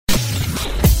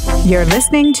You're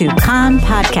listening to Khan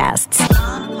Podcasts.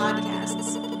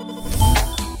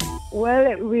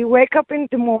 Well, we wake up in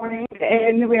the morning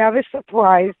and we have a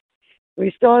surprise.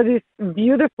 We saw this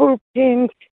beautiful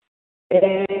pink,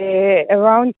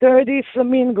 around 30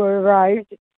 flamingo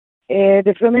arrived.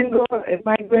 The flamingo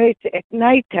migrate at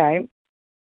nighttime,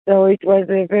 so it was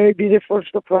a very beautiful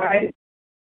surprise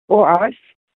for us.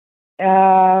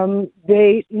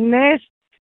 They nest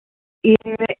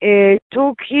in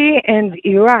Turkey and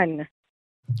Iran,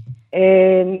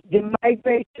 and they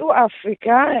migrate to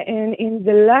Africa, and in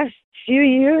the last few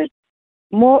years,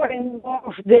 more and more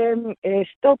of them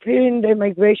stop here in the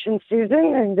migration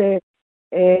season in the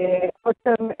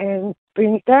autumn and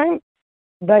springtime.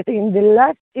 But in the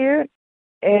last year,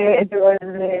 there was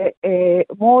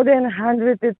more than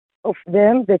 100 of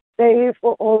them that stay here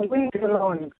for all winter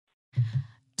long.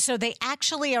 So they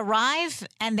actually arrive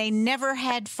and they never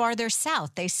head farther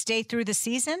south. They stay through the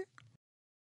season?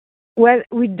 Well,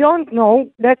 we don't know.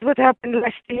 That's what happened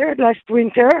last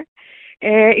winter.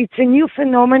 It's a new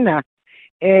phenomena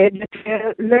that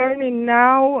we're learning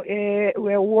now.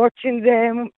 We're watching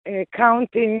them,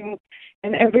 counting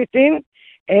and everything.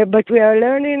 But we are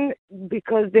learning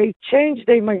because they changed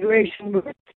their migration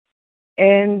route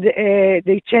and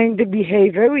they changed the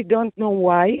behavior. We don't know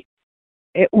why.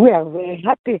 We are very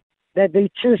happy that they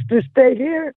choose to stay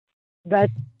here, but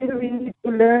we need to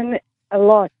learn a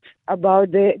lot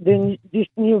about this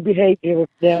new behavior of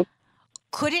them.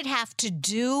 Could it have to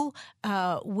do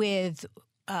with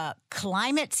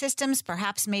climate systems?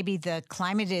 Perhaps maybe the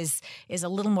climate is a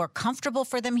little more comfortable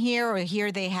for them here, or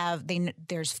here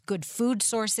there's good food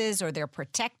sources, or they're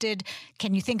protected.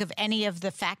 Can you think of any of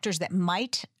the factors that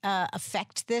might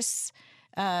affect this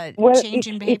change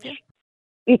in behavior?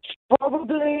 It's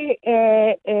probably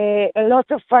a lot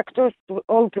of factors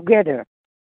altogether.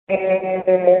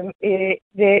 The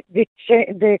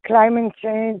climate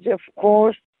change, of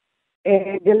course,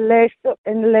 the less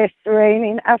and less rain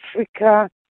in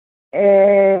Africa,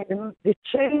 the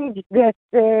change that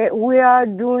we are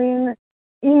doing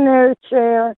in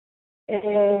nurture,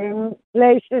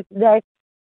 places that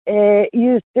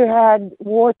used to have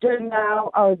water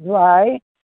now are dry,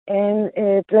 and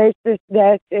places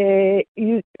that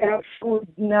used to have food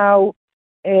now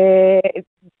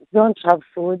don't have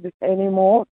food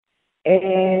anymore.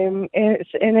 And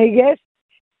I guess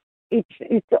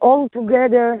it's all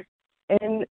together,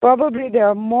 and probably there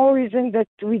are more reasons that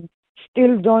we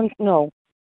still don't know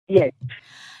yet,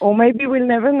 or maybe we'll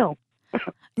never know.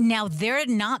 Now, they're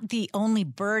not the only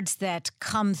birds that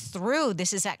come through.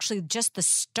 This is actually just the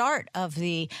start of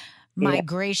the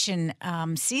migration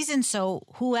season. So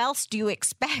who else do you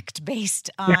expect based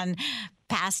on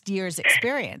past years'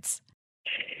 experience?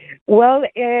 Well,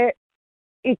 Israel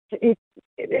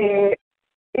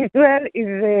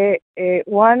is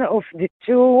one of the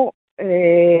two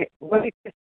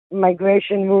greatest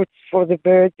migration routes for the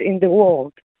birds in the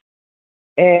world.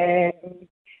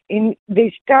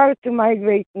 They start to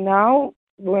migrate now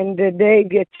when the day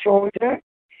gets shorter.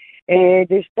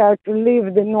 They start to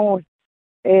leave the north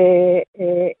and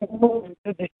move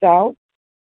to the south.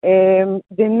 The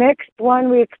next one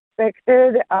we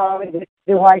expected are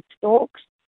the white storks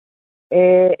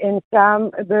and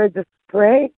some birds of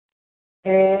prey.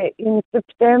 In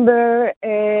September,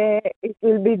 it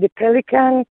will be the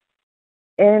pelican,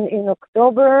 and in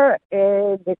October,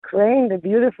 the crane, the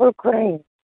beautiful crane.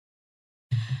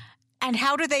 And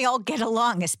how do they all get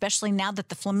along, especially now that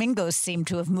the flamingos seem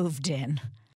to have moved in?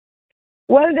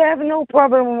 Well, they have no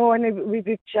problem with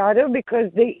each other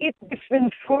because they eat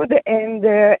different food, and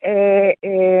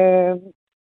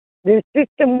the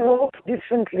system works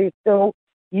differently. So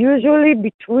usually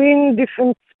between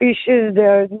different species,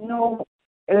 there's a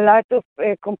lot of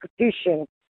competition.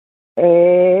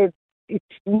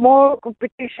 It's more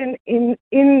competition in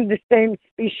the same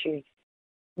species,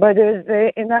 but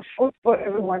there's enough food for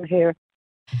everyone here.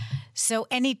 So,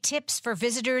 any tips for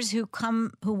visitors who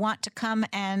want to come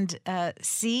and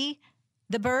see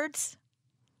the birds?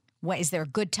 Is there a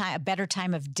good time, a better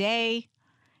time of day?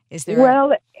 Is there?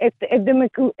 Well, at the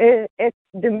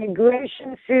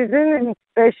migration season, and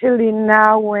especially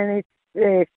now when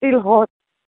it's still hot,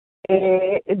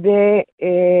 the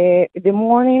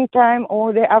morning time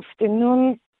or the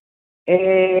afternoon,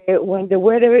 when the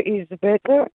weather is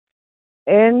better,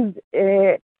 and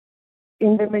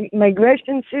in the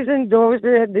migration season, those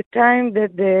are the time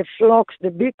that the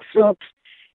big flocks,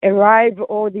 arrive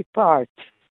or depart.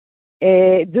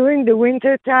 During the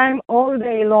winter time, all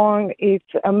day long,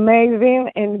 it's amazing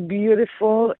and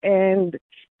beautiful and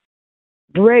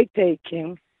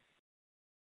breathtaking.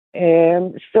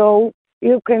 So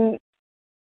you can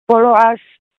follow us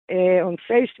on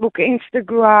Facebook,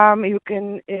 Instagram. You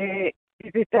can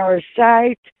visit our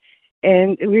site,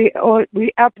 and we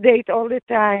update all the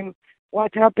time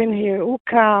what happened here, who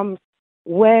comes,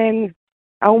 when,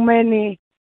 how many,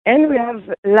 and we have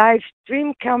live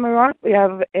stream camera. We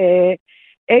have 8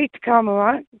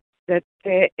 cameras that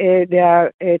they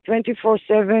are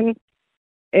 24/7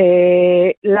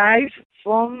 live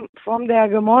from the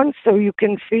Agamon, so you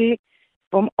can see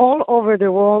from all over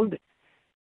the world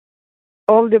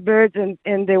all the birds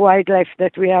and the wildlife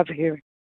that we have here.